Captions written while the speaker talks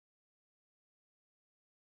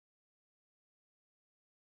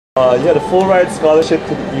You had a full ride scholarship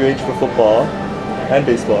to UH for football and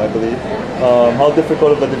baseball, I believe. How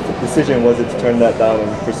difficult of a decision was it to turn that down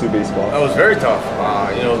and pursue baseball? It was very tough.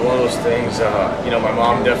 It was one of those things. My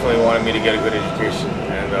mom definitely wanted me to get a good education,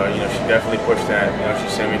 and she definitely pushed that. She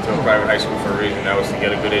sent me to a private high school for a reason. That was to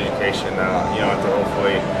get a good education. To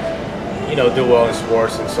hopefully, do well in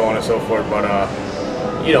sports and so on and so forth. But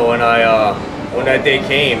when that day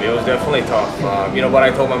came, it was definitely tough. But I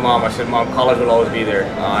told my mom, I said, Mom, college will always be there.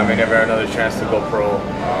 I may never have another chance to go pro.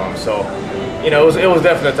 It was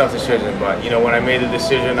definitely a tough decision. But when I made the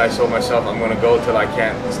decision, I told myself I'm going to go till I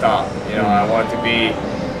can't stop. I wanted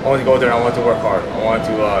to go there and I wanted to work hard. I wanted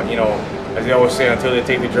to, as they always say, until they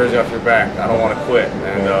take the jersey off your back, I don't want to quit.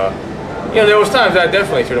 And there was times I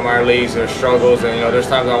definitely through the minor leagues, there's struggles, and there's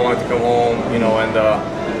times I wanted to come home,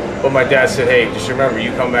 but my dad said, hey, just remember,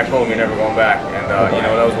 you come back home, you're never going back. And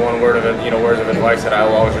that was one word of it, words of advice that I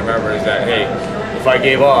will always remember is that, hey, if I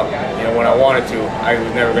gave up, when I wanted to, I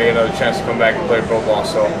was never going to get another chance to come back and play pro ball.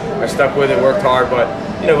 So I stuck with it, worked hard, but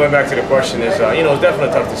going back to the question is, it was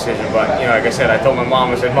definitely a tough decision. But like I said, I told my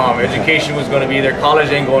mom, I said, Mom, education was going to be there. College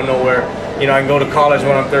ain't going nowhere. I can go to college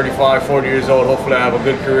when I'm 35, 40 years old. Hopefully I have a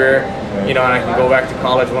good career, and I can go back to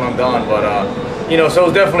college when I'm done. But so it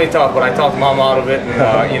was definitely tough, but I talked Mom out of it, and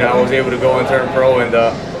I was able to go and turn pro, and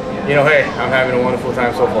hey, I'm having a wonderful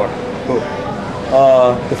time so far. Cool.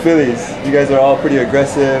 The Phillies, you guys are all pretty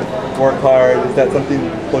aggressive, work hard. Is that something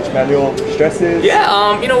Coach Manuel stresses?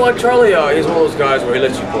 Yeah, you know what, Charlie, he's one of those guys where he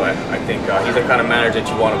lets you play. I think he's the kind of manager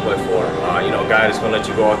that you want to play for. A guy that's going to let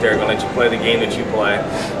you go out there, going to let you play the game that you play.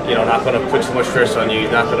 Not going to put too much stress on you.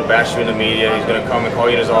 He's not going to bash you in the media. He's going to come and call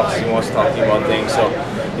you in his office. He wants to talk to you about things. So,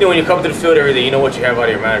 when you come to the field every day, you know what you have out of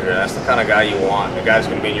your manager. That's the kind of guy you want. The guy that's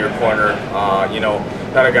going to be in your corner.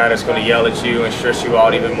 Not a guy that's going to yell at you and stress you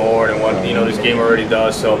out even more than what this game already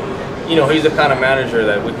does. So, he's the kind of manager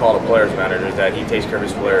that we call a players manager. That he takes care of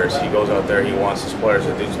his players. He goes out there. He wants his players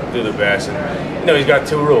to do the best. And he's got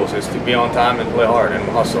two rules: is to be on time and play hard and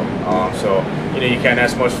hustle. You can't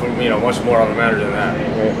ask much from much more of a manager than that.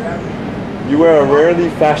 Right. You wear a rarely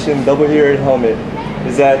fashioned double-eared helmet.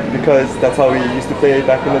 Is that because that's how we used to play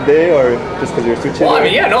back in the day, or just because you're switching? Well, I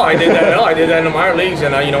did that. I did that in the minor leagues,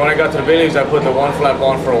 and when I got to the big leagues, I put the one flap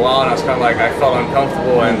on for a while, and I was kind of like I felt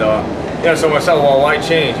uncomfortable, and so myself, well, why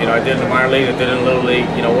change? I did it in the minor league, I did it in the little league.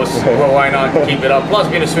 Why not keep it up? Plus,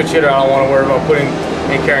 being a switch hitter, I don't want to worry about putting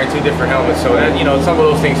and carrying two different helmets. So that, some of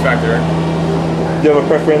those things factor in. Do you have a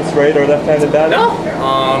preference, right or left-handed batter? No.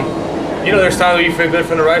 There's times where you feel good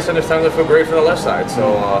from the right side, there's times I feel great from the left side.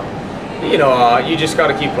 So. You just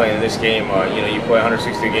got to keep playing in this game. You play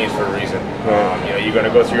 160 games for a reason. You're going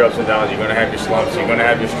to go through your ups and downs. You're going to have your slumps. You're going to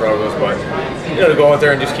have your struggles. But to go out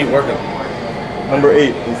there and just keep working. Number 8.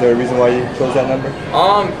 Is there a reason why you chose that number?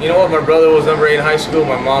 You know what? My brother was number 8 in high school.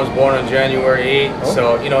 My mom's born on January 8. Oh.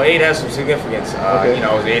 So 8 has some significance. Okay.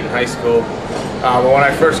 I was 8 in high school. But when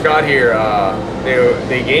I first got here,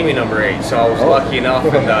 they gave me number 8, so I was lucky enough,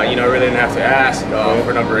 and I really didn't have to ask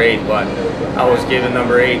for number 8. But I was given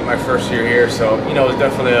number 8 my first year here, so it was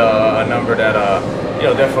definitely a number that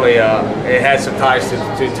it had some ties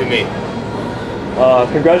to me.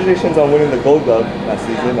 Congratulations on winning the Gold Glove last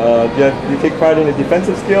season. Do you take pride in your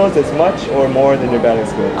defensive skills as much or more than your batting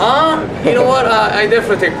skills? You know what? I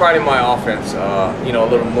definitely take pride in my offense. A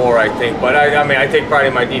little more, I think. But I take pride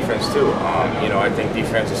in my defense too. I think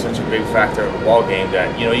defense is such a big factor of a ball game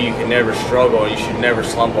that you can never struggle. You should never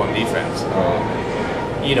slump on defense.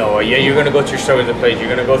 You're going to go through struggles at the plate. You're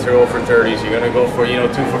going to go through 0 for 30s. You're going to go for 2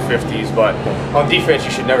 for 50s. But on defense,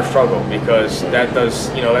 you should never struggle because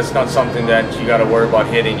that's not something that you got to worry about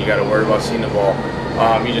hitting. You got to worry about seeing the ball.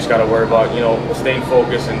 You just got to worry about staying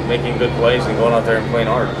focused and making good plays and going out there and playing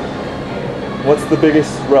hard. What's the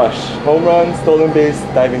biggest rush? Home run, stolen base,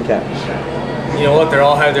 diving catch? You know what? They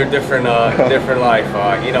all have their different life.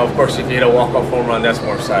 Of course, if you hit a walk-off home run, that's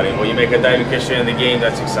more exciting. When you make a diving catch in the game,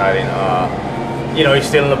 that's exciting. He's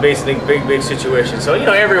still in a big situation. So,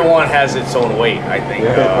 everyone has its own weight, I think.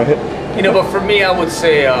 But for me, I would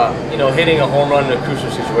say, hitting a home run in a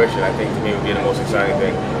crucial situation, I think, to me, would be the most exciting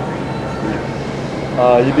thing.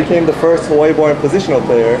 You became the first Hawaii-born positional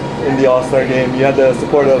player in the All-Star game. You had the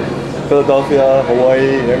support of Philadelphia,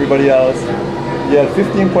 Hawaii, and everybody else. You had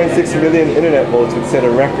 15.6 million internet votes, which set a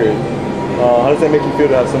record. How does that make you feel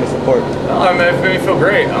to have so much support? It made me feel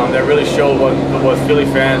great. That really showed what Philly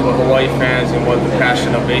fans, what Hawaii fans, and what the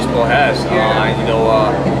passion of baseball has.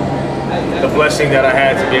 The blessing that I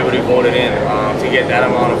had to be able to vote it in, to get that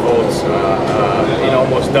amount of votes,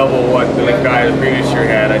 almost double what the guy the previous year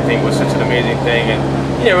had, I think was such an amazing thing. And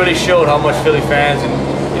it really showed how much Philly fans and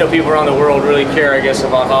people around the world really care, I guess,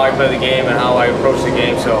 about how I play the game and how I approach the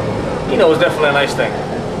game. So, it was definitely a nice thing.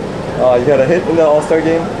 You had a hit in the All-Star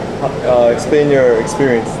game. Explain your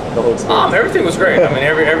experience, the whole experience. Everything was great. I mean,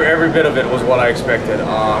 every bit of it was what I expected.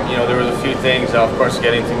 There was a few things. Of course,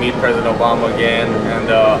 getting to meet President Obama again,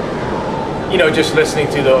 and just listening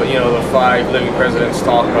to the 5 living presidents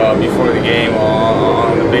talk before the game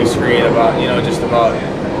on the big screen about just about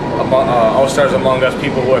All-Stars among us,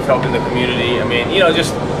 people who have helped in the community. I mean,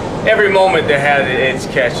 just every moment that had its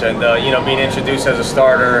catch, and being introduced as a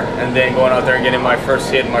starter, and then going out there and getting my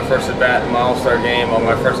first hit, my first at bat in my All-Star game, on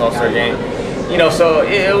my first All-Star game. So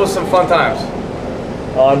it was some fun times.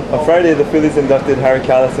 On Friday, the Phillies inducted Harry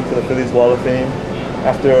Kalas into the Phillies Wall of Fame.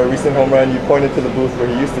 After a recent home run, you pointed to the booth where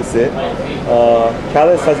he used to sit.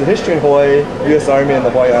 Kalas has a history in Hawaii, U.S. Army and the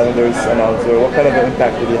Hawaii Islanders announcer. What kind of an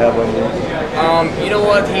impact did he have on you? You know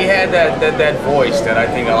what? He had that voice that I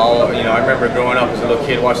think I remember growing up as a little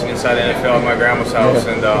kid watching Inside the NFL at my grandma's house,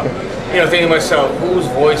 and thinking to myself, whose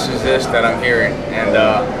voice is this that I'm hearing? And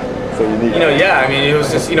so unique. Yeah. I mean, it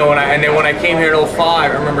was just when I came here in 05, I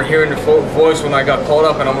remember hearing the voice when I got called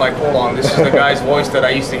up, and I'm like, hold on, this is the guy's voice that I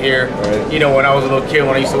used to hear. Right. When I was a little kid,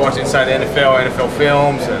 when I used to watch Inside the NFL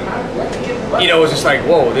films, and it was just like,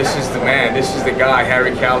 whoa, this is the man, this is the guy,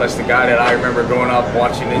 Harry Kalas, the guy that I remember growing up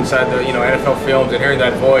watching inside the NFL films and hearing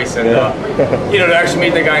that voice, and to actually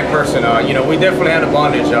meet the guy in person, we definitely had a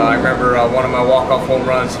bondage. I remember one of my walk-off home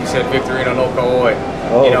runs, he said, Victorino, no ka'oi.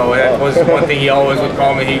 That was one thing he always would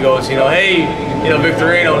call me. He goes, hey,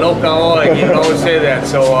 Victorino, no ka'oi. He would always say that.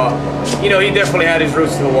 So, he definitely had his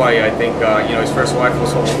roots to Hawaii. I think, his first wife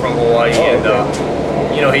was from Hawaii, and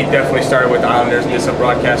he definitely started with the Islanders and did some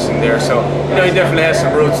broadcasting there. So, he definitely has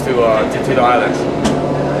some roots to the islands.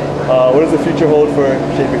 What does the future hold for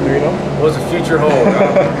Shea Victorino? What does the future hold?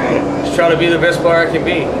 Just try to be the best player I can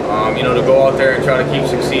be. To go out there and try to keep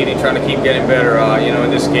succeeding, trying to keep getting better.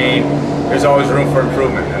 In this game, there's always room for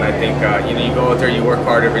improvement, and I think you go out there, you work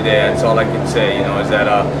hard every day. That's all I can say. Is that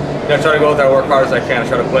try to go out there, work hard as I can,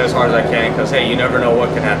 try to play as hard as I can, because hey, you never know what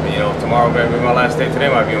can happen. Tomorrow might be my last day. Today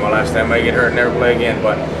might be my last day. I might get hurt and never play again.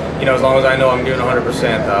 But as long as I know I'm giving 100%,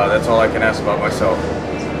 that's all I can ask about myself.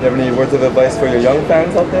 Do you have any words of advice for your young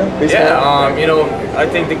fans out there? Yeah, I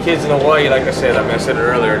think the kids in Hawaii, like I said, I said it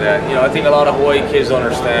earlier, that I think a lot of Hawaii kids don't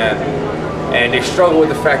understand, and they struggle with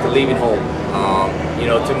the fact of leaving home.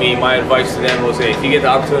 To me, my advice to them was, hey, if you get the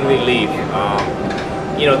opportunity to leave,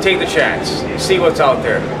 take the chance, see what's out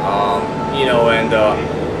there, and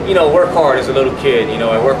work hard as a little kid,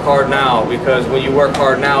 and work hard now, because when you work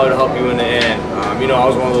hard now, it'll help you in the end. I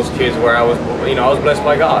was one of those kids where I was blessed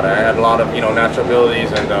by God. I had a lot of, natural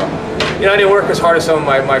abilities, and, I didn't work as hard as some of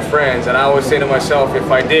my friends, and I always say to myself,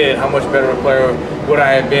 if I did, how much better a player would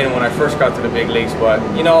I have been when I first got to the big leagues? But,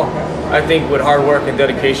 I think with hard work and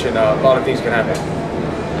dedication, a lot of things can happen.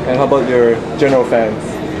 And how about your general fans?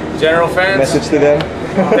 General fans? Message to them?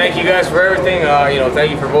 Thank you guys for everything.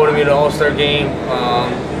 Thank you for voting me to the All-Star game.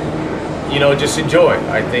 Just enjoy.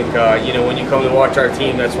 I think, when you come to watch our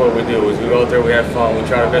team, that's what we do. Is we go out there, we have fun, we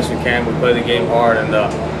try the best we can, we play the game hard, and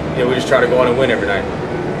we just try to go out and win every night.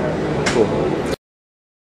 Cool.